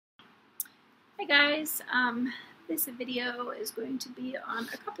Hi guys, this video is going to be on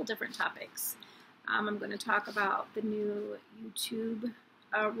a couple different topics. I'm going to talk about the new YouTube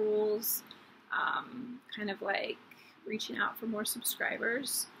rules, kind of like reaching out for more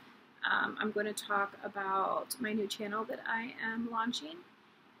subscribers. I'm going to talk about my new channel that I am launching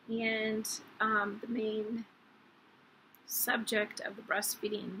and the main subject of the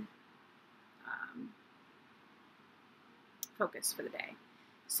breastfeeding focus for the day.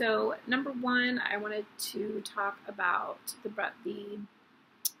 So number one, I wanted to talk about the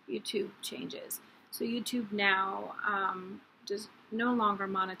YouTube changes. So YouTube now just no longer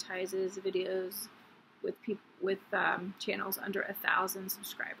monetizes videos with channels under 1,000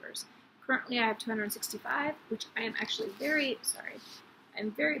 subscribers. Currently, I have 265, which I am actually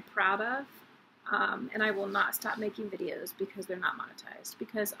I'm very proud of, and I will not stop making videos because they're not monetized.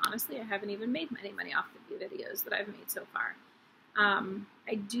 Because honestly, I haven't even made any money off the videos that I've made so far.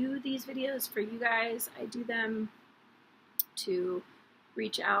 I do these videos for you guys. I do them to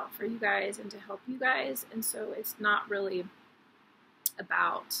reach out for you guys and to help you guys, and so it's not really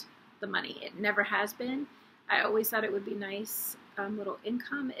about the money. It never has been. I always thought it would be nice little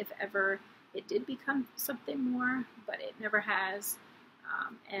income if ever it did become something more, but it never has,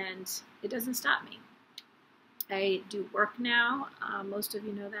 and it doesn't stop me. I do work now, most of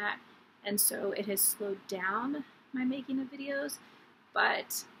you know that, and so it has slowed down my making of videos,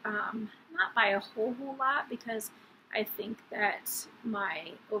 but not by a whole lot, because I think that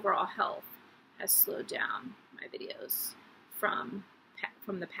my overall health has slowed down my videos from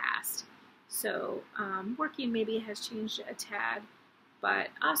the past. So working maybe has changed a tad, but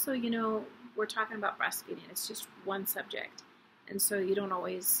also, you know, we're talking about breastfeeding. It's just one subject, and so you don't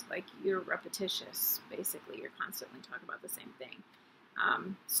always, like, you're repetitious, basically. You're constantly talking about the same thing.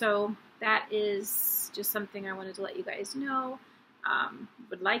 So that is just something I wanted to let you guys know. I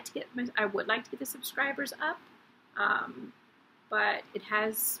would like to get the subscribers up, but it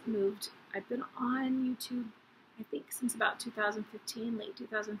has moved. I've been on YouTube, I think, since about 2015, late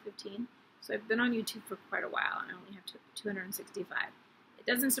 2015. So I've been on YouTube for quite a while, and I only have 265. It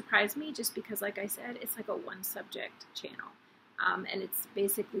doesn't surprise me, just because, like I said, it's like a one-subject channel, and it's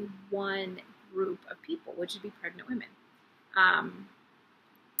basically one group of people, which would be pregnant women.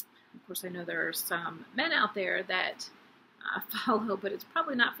 Of course, I know there are some men out there that follow, but it's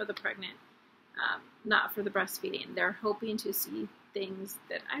probably not for the pregnant, not for the breastfeeding. They're hoping to see things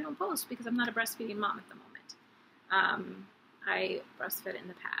that I don't post because I'm not a breastfeeding mom at the moment. I breastfed in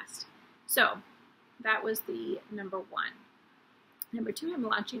the past. So that was the number one. Number two, I'm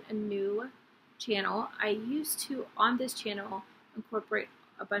launching a new channel. I used to, on this channel, incorporate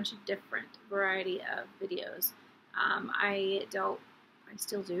a bunch of different variety of videos. I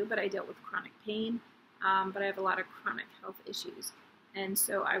still do, but I dealt with chronic pain, but I have a lot of chronic health issues. And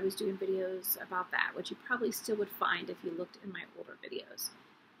so I was doing videos about that, which you probably still would find if you looked in my older videos.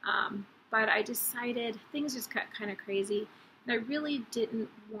 But I decided things just got kind of crazy, and I really didn't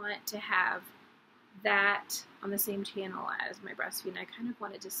want to have that on the same channel as my breastfeeding. I kind of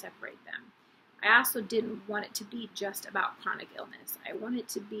wanted to separate them. I also didn't want it to be just about chronic illness. I want it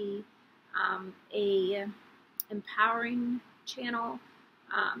to be a empowering channel,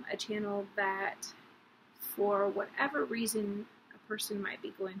 a channel that, for whatever reason, a person might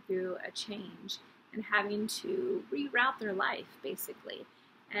be going through a change and having to reroute their life, basically.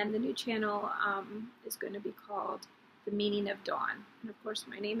 And the new channel is going to be called The Meaning of Dawn. And of course,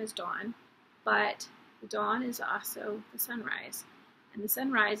 my name is Dawn, but the dawn is also the sunrise. And the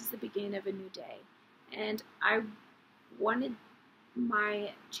sunrise is the beginning of a new day. And I wanted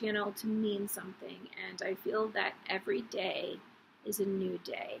my channel to mean something, and I feel that every day is a new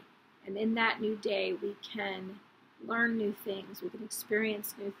day. And in that new day, we can learn new things, we can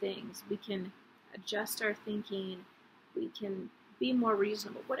experience new things, we can adjust our thinking, we can be more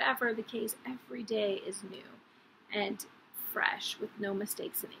reasonable. Whatever the case, every day is new and fresh with no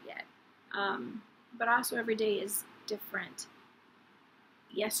mistakes in it yet. But also every day is different.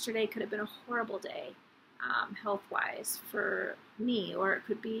 Yesterday could have been a horrible day, health-wise, for me, or it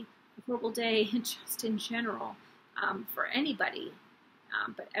could be a horrible day just in general for anybody.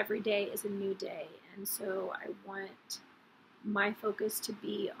 But every day is a new day, and so I want my focus to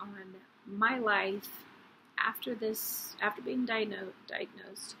be on my life after being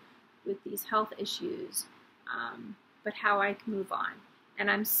diagnosed with these health issues, but how I can move on. And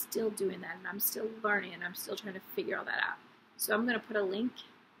I'm still doing that, and I'm still learning, and I'm still trying to figure all that out. So I'm going to put a link,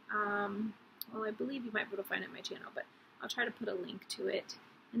 well, I believe you might be able to find it on my channel, but I'll try to put a link to it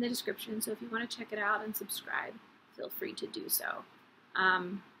in the description. So if you want to check it out and subscribe, feel free to do so.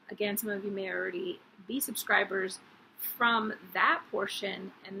 Again, some of you may already be subscribers from that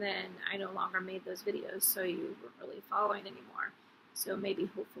portion, and then I no longer made those videos, so you weren't really following anymore. So maybe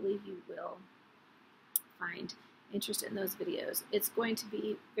hopefully you will find interest in those videos. It's going to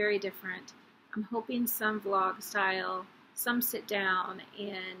be very different. I'm hoping some vlog style, some sit down,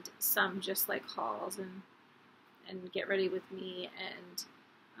 and some just like hauls and get ready with me and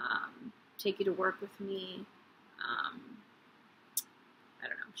take you to work with me. I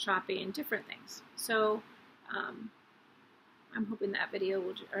don't know, shopping, different things. So I'm hoping that video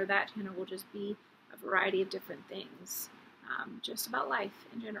will, or that channel will just be a variety of different things, just about life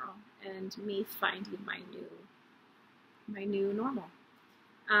in general, and me finding my new normal.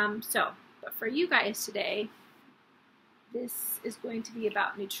 But for you guys today, this is going to be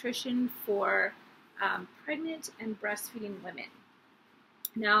about nutrition for pregnant and breastfeeding women.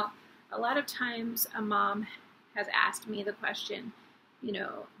 Now, a lot of times a mom has asked me the question, you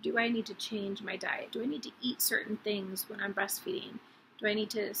know, do I need to change my diet? Do I need to eat certain things when I'm breastfeeding? Do I need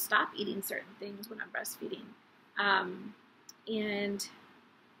to stop eating certain things when I'm breastfeeding? And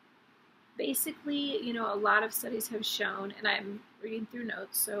basically, you know, a lot of studies have shown, and I'm reading through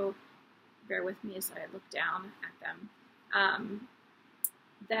notes, so bear with me as I look down at them,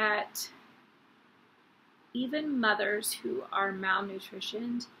 that even mothers who are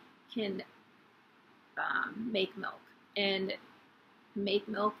malnutritioned can make milk, and make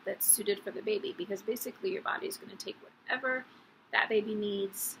milk that's suited for the baby, because basically your body is going to take whatever that baby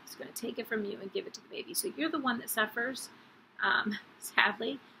needs, it's going to take it from you and give it to the baby. So you're the one that suffers,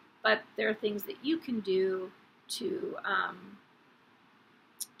 sadly, but there are things that you can do to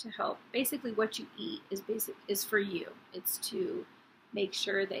help. Basically what you eat is for you. It's to make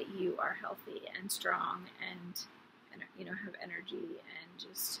sure that you are healthy and strong and you know, have energy and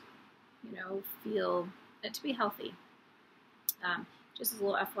just, you know, feel to be healthy. Just as a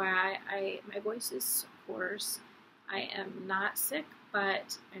little FYI, my voice is hoarse. I am not sick,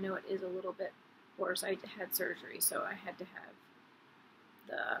 but I know it is a little bit hoarse. I had surgery, so I had to have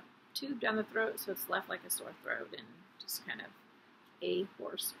the tube down the throat, so it's left like a sore throat and just kind of a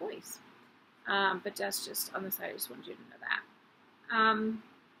hoarse voice. But that's just on the side. I just wanted you to know that.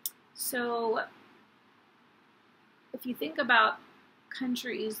 So if you think about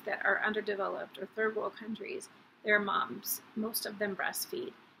countries that are underdeveloped or third world countries, their moms, most of them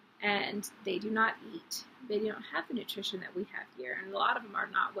breastfeed, and they do not eat. They don't have the nutrition that we have here, and a lot of them are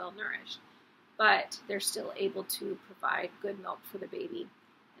not well nourished, but they're still able to provide good milk for the baby,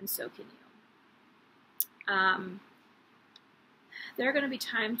 and so can you. There are going to be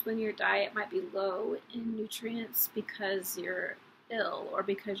times when your diet might be low in nutrients because you're ill or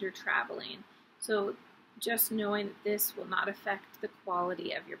because you're traveling. So just knowing that this will not affect the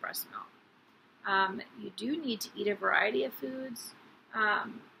quality of your breast milk. You do need to eat a variety of foods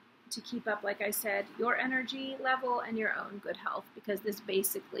to keep up, like I said, your energy level and your own good health, because this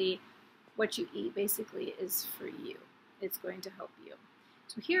basically, what you eat basically is for you. It's going to help you.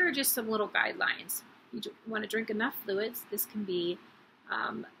 So here are just some little guidelines. You want to drink enough fluids. This can be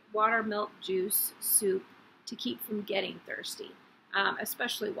water, milk, juice, soup, to keep from getting thirsty,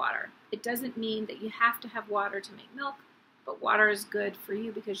 especially water. It doesn't mean that you have to have water to make milk, but water is good for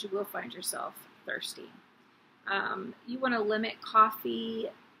you because you will find yourself thirsty. You want to limit coffee,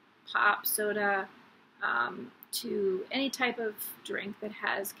 pop, soda, to any type of drink that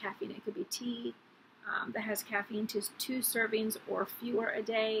has caffeine. It could be tea that has caffeine, to 2 servings or fewer a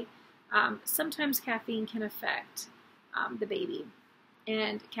day. Sometimes caffeine can affect the baby,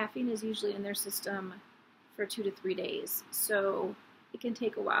 and caffeine is usually in their system for 2 to 3 days, so it can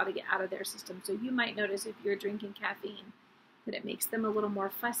take a while to get out of their system. So you might notice if you're drinking caffeine that it makes them a little more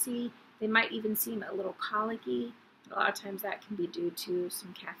fussy. They might even seem a little colicky. A lot of times that can be due to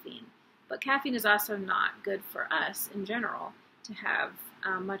some caffeine. But caffeine is also not good for us in general to have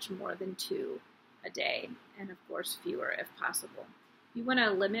much more than 2 a day, and of course fewer if possible. You want to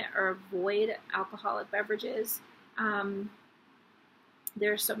limit or avoid alcoholic beverages.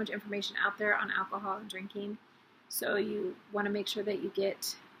 There's so much information out there on alcohol and drinking, so you want to make sure that you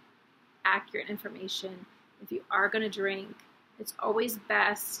get accurate information. If you are going to drink, it's always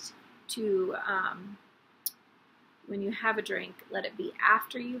best to, when you have a drink, let it be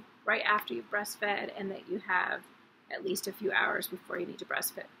right after you've breastfed, and that you have at least a few hours before you need to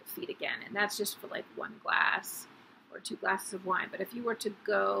breastfeed again. And that's just for like 1 glass or 2 glasses of wine. But if you were to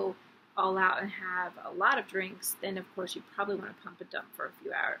go all out and have a lot of drinks, then of course you probably want to pump and dump for a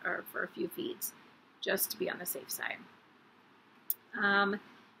few hours or for a few feeds, just to be on the safe side.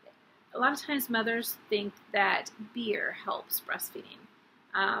 A lot of times mothers think that beer helps breastfeeding.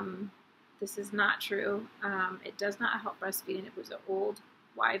 This is not true. It does not help breastfeeding. It was an old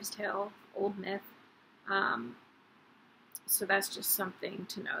wives' tale, old myth. So that's just something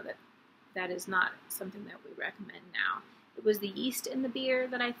to know, that that is not something that we recommend now. It was the yeast in the beer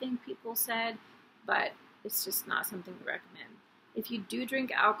that I think people said, but it's just not something we recommend. If you do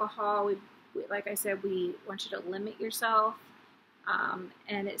drink alcohol, like I said, we want you to limit yourself.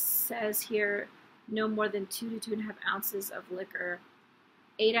 And it says here, no more than 2 to 2.5 ounces of liquor,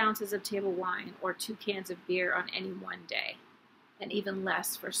 8 ounces of table wine, or 2 cans of beer on any one day, and even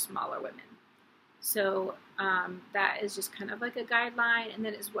less for smaller women. So that is just kind of like a guideline. And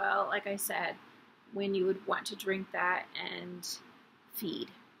then as well, like I said, when you would want to drink that and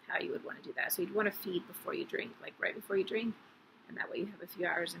feed, how you would want to do that. So you'd want to feed before you drink, like right before you drink, and that way you have a few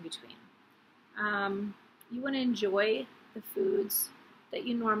hours in between. You want to enjoy the foods that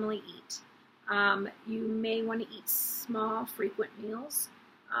you normally eat. You may want to eat small, frequent meals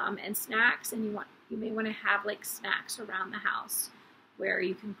and snacks, and you may want to have like snacks around the house where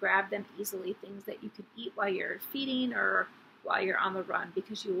you can grab them easily, things that you can eat while you're feeding or while you're on the run,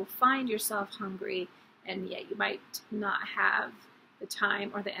 because you will find yourself hungry, and yet you might not have the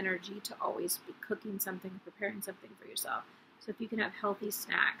time or the energy to always be cooking something, preparing something for yourself. So if you can have healthy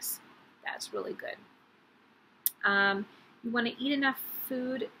snacks, that's really good. You want to eat enough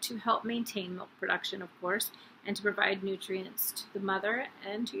food to help maintain milk production, of course, and to provide nutrients to the mother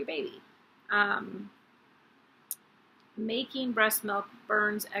and to your baby. Making breast milk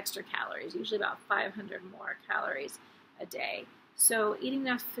burns extra calories, usually about 500 more calories a day. So eating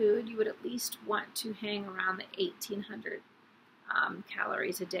enough food, you would at least want to hang around the 1,800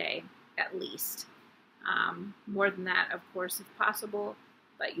 calories a day, at least. More than that, of course, if possible,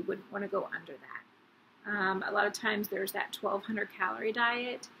 but you wouldn't want to go under that. A lot of times there's that 1,200 calorie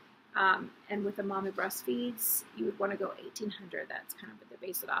diet, and with a mom who breastfeeds, you would want to go 1,800. That's kind of what they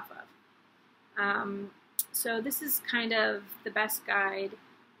base it off of. So this is kind of the best guide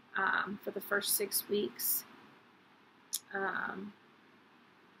for the first 6 weeks, you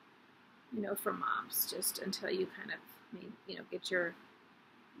know, for moms, just until you kind of, you know, get your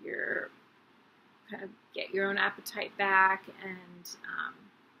kind of get your own appetite back, and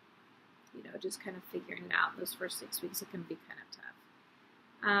you know, just kind of figuring it out. Those first 6 weeks, it can be kind of tough.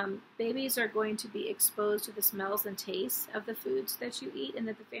 Babies are going to be exposed to the smells and tastes of the foods that you eat and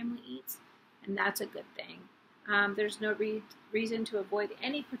that the family eats, and that's a good thing. There's no reason to avoid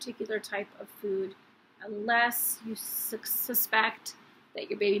any particular type of food unless you suspect that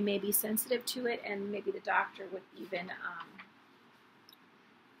your baby may be sensitive to it, and maybe the doctor would even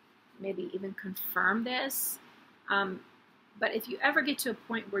maybe even confirm this. But if you ever get to a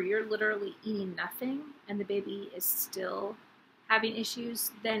point where you're literally eating nothing and the baby is still having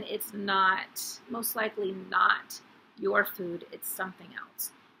issues, then it's not, most likely not your food, it's something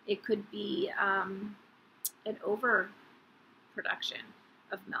else. It could be an overproduction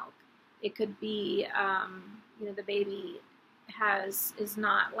of milk. It could be, you know, the baby is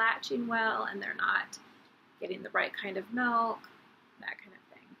not latching well and they're not getting the right kind of milk, that kind of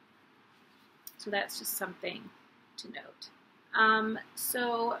thing. So that's just something to note.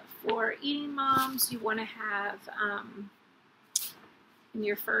 So for eating moms, you want to have in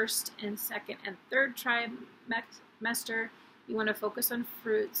your first and second and third trimester, you want to focus on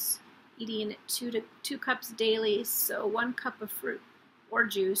fruits, eating 2 cups daily. So 1 cup of fruit or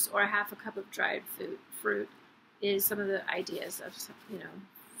juice, or 1/2 cup of dried fruit is some of the ideas of, you know,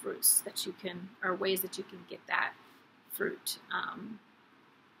 fruits that you can, or ways that you can get that fruit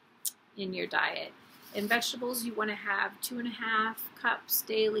in your diet. In vegetables, you want to have 2.5 cups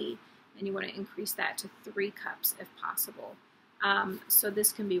daily, and you want to increase that to 3 cups if possible. So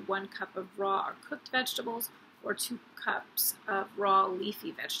this can be 1 cup of raw or cooked vegetables, or 2 cups of raw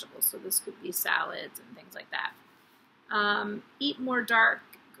leafy vegetables. So this could be salads and things like that. Eat more dark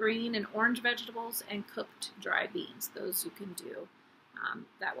green and orange vegetables and cooked dry beans. Those you can do.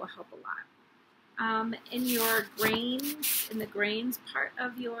 That will help a lot. In your grains, in the grains part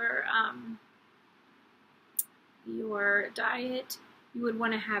of your diet, you would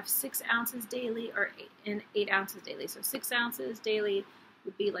want to have 6 ounces daily or 8 ounces daily. So 6 ounces daily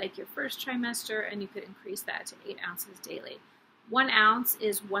would be like your first trimester, and you could increase that to 8 ounces daily. 1 ounce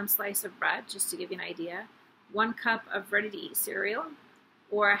is 1 slice of bread, just to give you an idea. 1 cup of ready-to-eat cereal,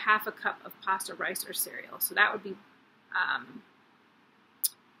 or 1/2 cup of pasta, rice, or cereal. So that would be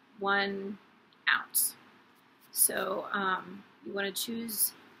 1 ounce. So you want to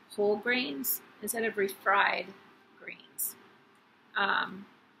choose whole grains instead of refried grains.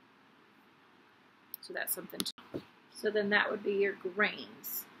 So that's something to know. So then that would be your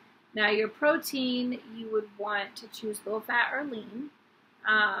grains. Now your protein, you would want to choose low fat or lean.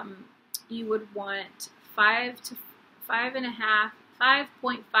 You would want 5 to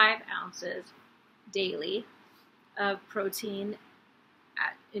 5.5 ounces daily of protein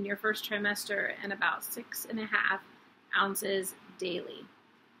in your first trimester and about 6.5 ounces daily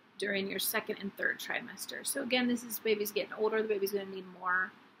during your second and third trimester. So again, this is baby's getting older. The baby's going to need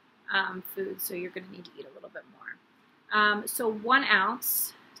more food, so you're going to need to eat a little bit more. So 1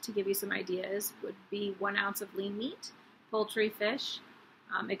 ounce, to give you some ideas, would be 1 ounce of lean meat, poultry, fish.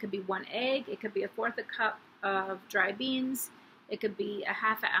 It could be 1 egg. It could be 1/4 cup of dry beans. It could be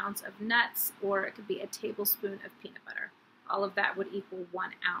 1/2 ounce of nuts, or it could be a tablespoon of peanut butter. All of that would equal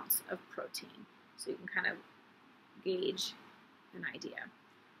 1 ounce of protein. So you can kind of gauge an idea.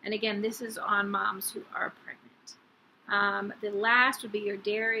 And again, this is on moms who are pregnant. The last would be your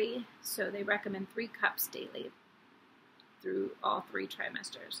dairy. So they recommend 3 cups daily through all 3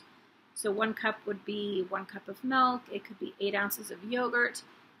 trimesters. So 1 cup would be 1 cup of milk. It could be 8 ounces of yogurt.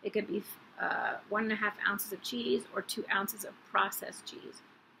 It could be 1.5 ounces of cheese or 2 ounces of processed cheese.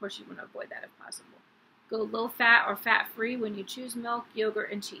 Of course, you want to avoid that if possible. Go low fat or fat free when you choose milk,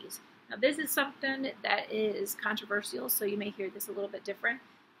 yogurt, and cheese. Now this is something that is controversial, so you may hear this a little bit different.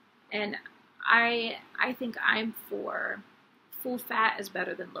 And I think I'm for full fat is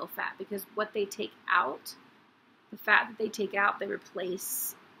better than low fat, because what they take out, the fat that they take out, they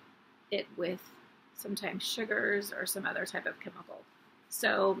replace it with sometimes sugars or some other type of chemical.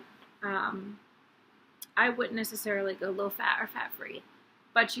 So I wouldn't necessarily go low fat or fat free,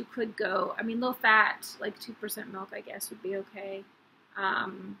 but you could go, I mean, low fat, like 2% milk, I guess would be okay.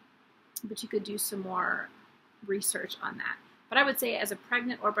 But you could do some more research on that. But I would say as a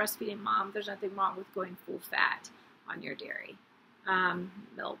pregnant or breastfeeding mom, there's nothing wrong with going full fat on your dairy.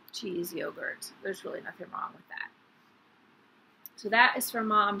 Milk, cheese, yogurt, there's really nothing wrong with that. So that is for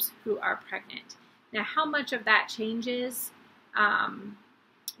moms who are pregnant. Now, how much of that changes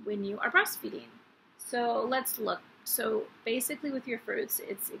when you are breastfeeding? So let's look. So basically with your fruits,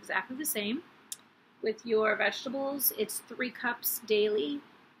 it's exactly the same. With your vegetables, it's 3 cups daily.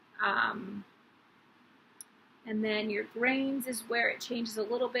 And then your grains is where it changes a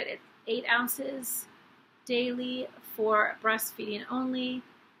little bit. It's 8 ounces daily for breastfeeding only,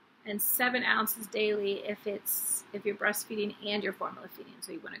 and 7 ounces daily if you're breastfeeding and you're formula feeding,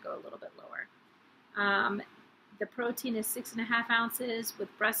 so you want to go a little bit lower. The protein is 6.5 ounces with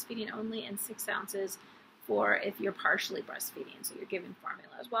breastfeeding only, and 6 ounces for if you're partially breastfeeding, so you're giving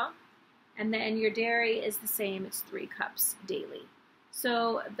formula as well. And then your dairy is the same, it's 3 cups daily.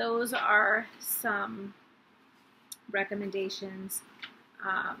 So those are some recommendations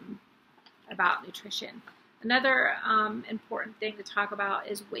about nutrition. Another important thing to talk about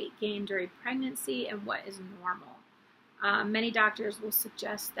is weight gain during pregnancy and what is normal. Many doctors will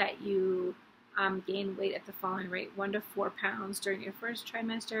suggest that you gain weight at the following rate: 1 to 4 pounds during your first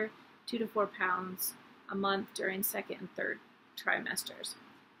trimester, 2 to 4 pounds a month during second and third trimesters.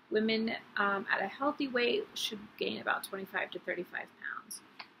 Women at a healthy weight should gain about 25 to 35 pounds.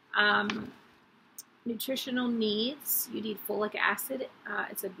 Nutritional needs: you need folic acid.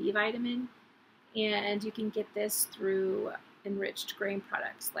 It's a B vitamin, and you can get this through enriched grain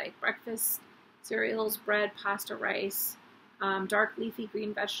products like breakfast cereals, bread, pasta, rice, dark leafy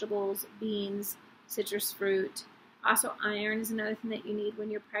green vegetables, beans, citrus fruit. Also, iron is another thing that you need when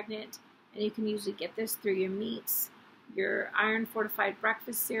you're pregnant, and you can usually get this through your meats, your iron fortified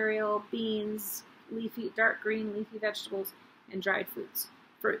breakfast cereal, beans, leafy, dark green leafy vegetables, and dried fruits.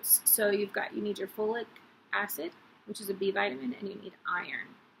 So you need your folic acid, which is a B vitamin, and you need iron.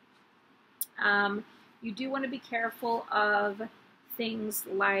 You do want to be careful of things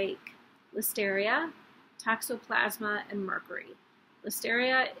like listeria, toxoplasma, and mercury.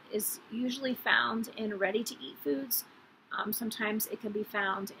 Listeria is usually found in ready-to-eat foods. Sometimes it can be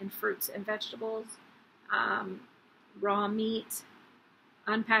found in fruits and vegetables, raw meat,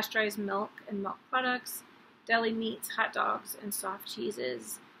 unpasteurized milk and milk products, deli meats, hot dogs, and soft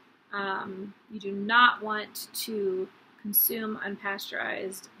cheeses. You do not want to consume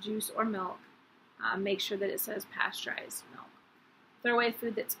unpasteurized juice or milk. Make sure that it says pasteurized milk. Throw away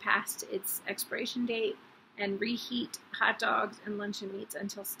food that's past its expiration date, and reheat hot dogs and luncheon meats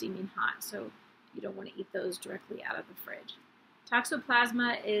until steaming hot. So you don't want to eat those directly out of the fridge.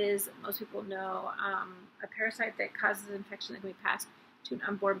 Toxoplasma is, most people know, a parasite that causes infection that can be passed to an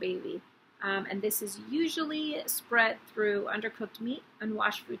unborn baby. And this is usually spread through undercooked meat,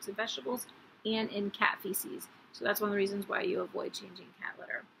 unwashed fruits and vegetables, and in cat feces. So that's one of the reasons why you avoid changing cat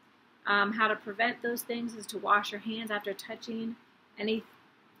litter. How to prevent those things is to wash your hands after touching any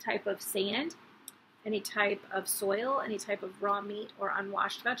type of sand, any type of soil, any type of raw meat or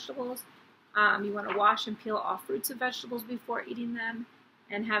unwashed vegetables. You want to wash and peel all fruits and vegetables before eating them,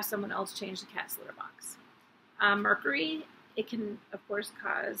 and have someone else change the cat's litter box. Mercury, it can, of course,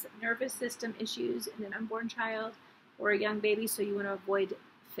 cause nervous system issues in an unborn child. or a young baby, so you want to avoid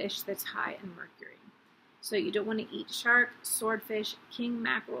fish that's high in mercury. So you don't want to eat shark, swordfish, king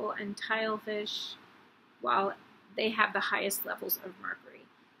mackerel, and tilefish while they have the highest levels of mercury.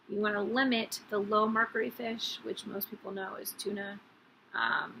 You want to limit the low mercury fish, which most people know is tuna,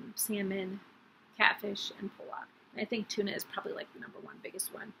 salmon, catfish, and pollock. And I think tuna is probably like the #1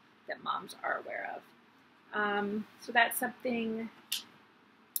 biggest one that moms are aware of. So that's something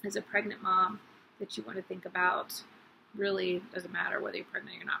as a pregnant mom that you want to think about. Really doesn't matter whether you're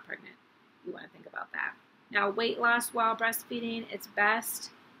pregnant or you're not pregnant. You want to think about that. Now, weight loss while breastfeeding, it's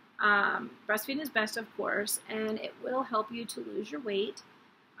best. Breastfeeding is best, of course, and it will help you to lose your weight.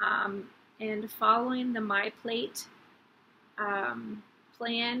 And following the MyPlate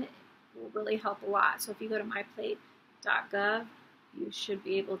plan will really help a lot. So if you go to myplate.gov, you should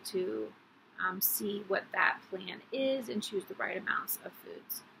be able to see what that plan is and choose the right amounts of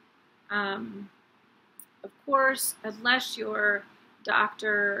foods. Of course, unless your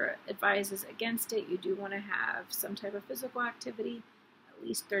doctor advises against it, you do want to have some type of physical activity, at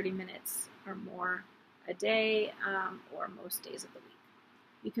least 30 minutes or more a day, or most days of the week.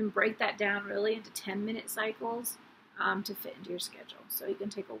 You can break that down really into 10-minute cycles to fit into your schedule. So you can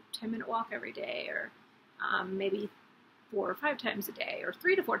take a 10-minute walk every day, or maybe 4 or 5 times a day, or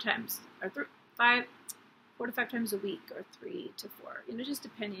 3 to 4 times, or 4 to 5 times a week, or 3 to 4. You know, just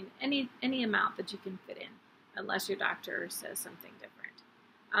depending, any amount that you can fit in, unless your doctor says something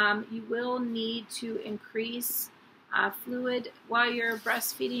different. You will need to increase fluid while you're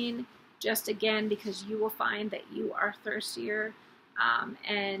breastfeeding, just again because you will find that you are thirstier,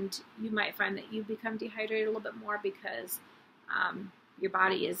 and you might find that you become dehydrated a little bit more because your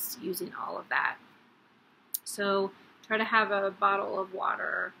body is using all of that. So try to have a bottle of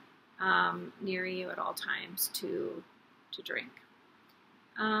water near you at all times to drink.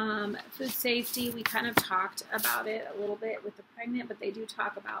 Food safety, we kind of talked about it a little bit with the pregnant, but they do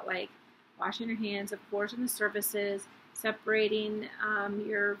talk about like washing your hands, of course, in the services, separating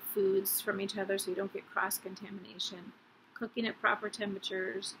your foods from each other so you don't get cross-contamination, cooking at proper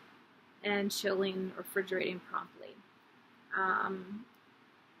temperatures, and chilling, refrigerating promptly.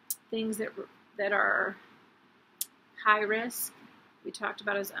 Things that are high risk, we talked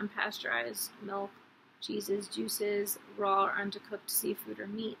about as unpasteurized milk, cheeses, juices, raw or undercooked seafood or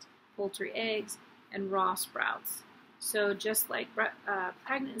meat, poultry, eggs, and raw sprouts. So just like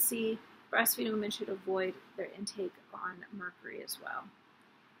pregnancy, breastfeeding women should avoid their intake on mercury as well.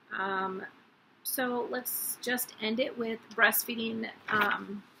 So let's just end it with breastfeeding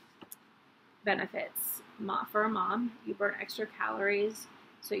benefits. For a mom, you burn extra calories,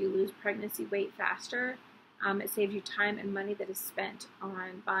 so you lose pregnancy weight faster. It saves you time and money that is spent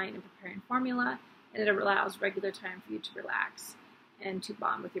on buying and preparing formula, and it allows regular time for you to relax and to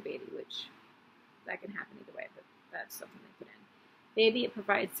bond with your baby, which that can happen either way, but that's something they put in. Baby, it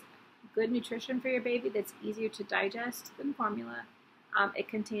provides good nutrition for your baby that's easier to digest than formula. It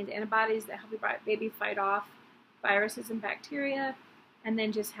contains antibodies that help your baby fight off viruses and bacteria, and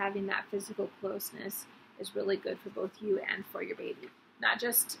then just having that physical closeness is really good for both you and for your baby. Not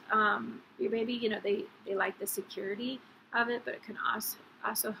just your baby, you know, they like the security of it, but it can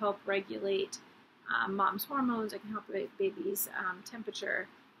also help regulate mom's hormones. It can help baby's temperature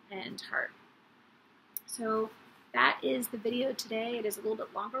and heart. So that is the video today. It is a little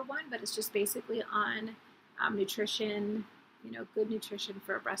bit longer one, but it's just basically on nutrition, you know, good nutrition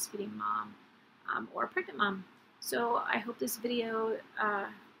for a breastfeeding mom or a pregnant mom. So I hope this video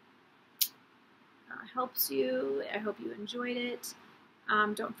helps you. I hope you enjoyed it.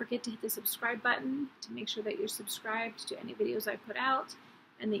 Don't forget to hit the subscribe button to make sure that you're subscribed to any videos I put out,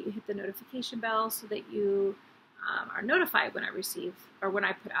 and that you hit the notification bell so that you are notified when I receive or when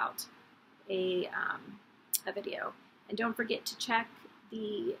I put out a video. And don't forget to check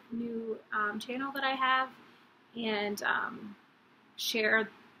the new channel that I have, and share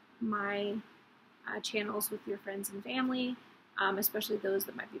my channels with your friends and family, especially those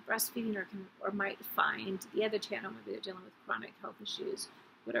that might be breastfeeding or might find the other channel, maybe they're dealing with chronic health issues,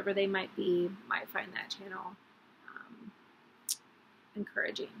 whatever they might be, might find that channel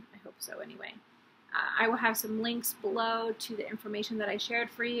encouraging. I hope so anyway. I will have some links below to the information that I shared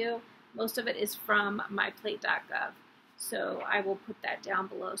for you. Most of it is from myplate.gov. So I will put that down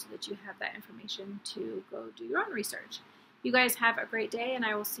below so that you have that information to go do your own research. You guys have a great day, and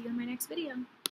I will see you in my next video.